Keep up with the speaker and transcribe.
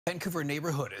Vancouver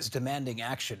neighbourhood is demanding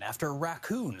action after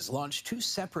raccoons launched two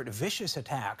separate vicious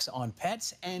attacks on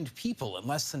pets and people in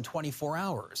less than 24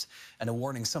 hours. And a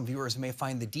warning, some viewers may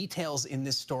find the details in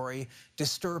this story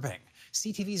disturbing.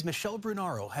 CTV's Michelle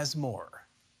Brunaro has more.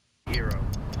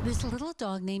 This little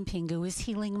dog named Pingu is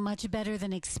healing much better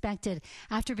than expected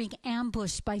after being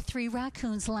ambushed by 3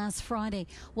 raccoons last Friday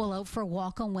while out for a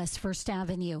walk on West First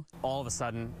Avenue. All of a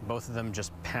sudden, both of them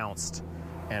just pounced,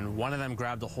 and one of them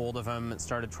grabbed a hold of him and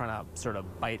started trying to sort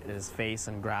of bite at his face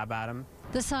and grab at him.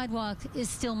 The sidewalk is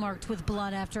still marked with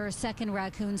blood after a second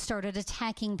raccoon started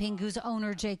attacking Pingu's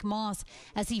owner, Jake Moss,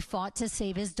 as he fought to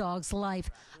save his dog's life.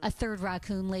 A third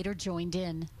raccoon later joined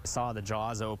in. I saw the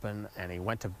jaws open, and he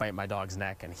went to bite my dog's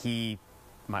neck, and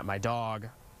my dog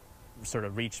sort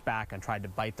of reached back and tried to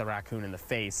bite the raccoon in the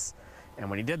face. And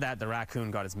when he did that, the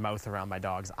raccoon got his mouth around my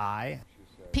dog's eye.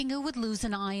 Pingu would lose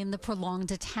an eye in the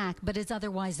prolonged attack, but is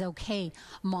otherwise okay.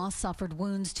 Moss suffered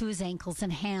wounds to his ankles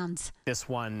and hands. This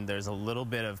one, there's a little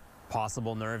bit of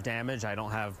possible nerve damage. I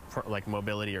don't have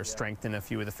mobility or strength in a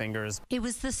few of the fingers. It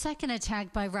was the second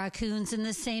attack by raccoons in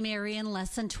the same area in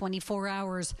less than 24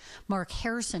 hours. Mark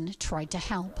Harrison tried to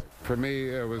help. For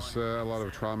me, it was a lot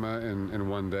of trauma in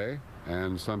one day.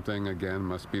 And something, again,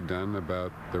 must be done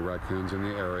about the raccoons in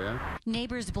the area.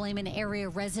 Neighbors blame an area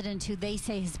resident who they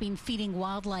say has been feeding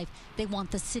wildlife. They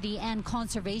want the city and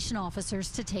conservation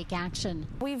officers to take action.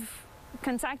 We've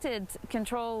contacted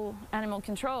animal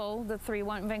control, the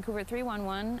Vancouver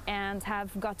 311, and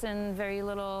have gotten very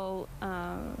little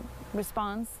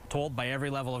response. Told by every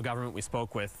level of government we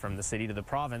spoke with, from the city to the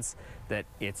province, that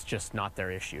it's just not their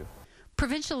issue.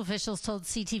 Provincial officials told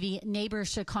CTV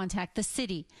neighbors should contact the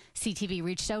city. CTV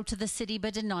reached out to the city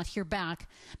but did not hear back.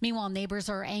 Meanwhile, neighbors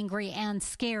are angry and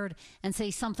scared and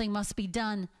say something must be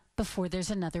done before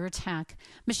there's another attack.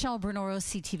 Michelle Brunaro,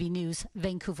 CTV News,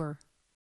 Vancouver.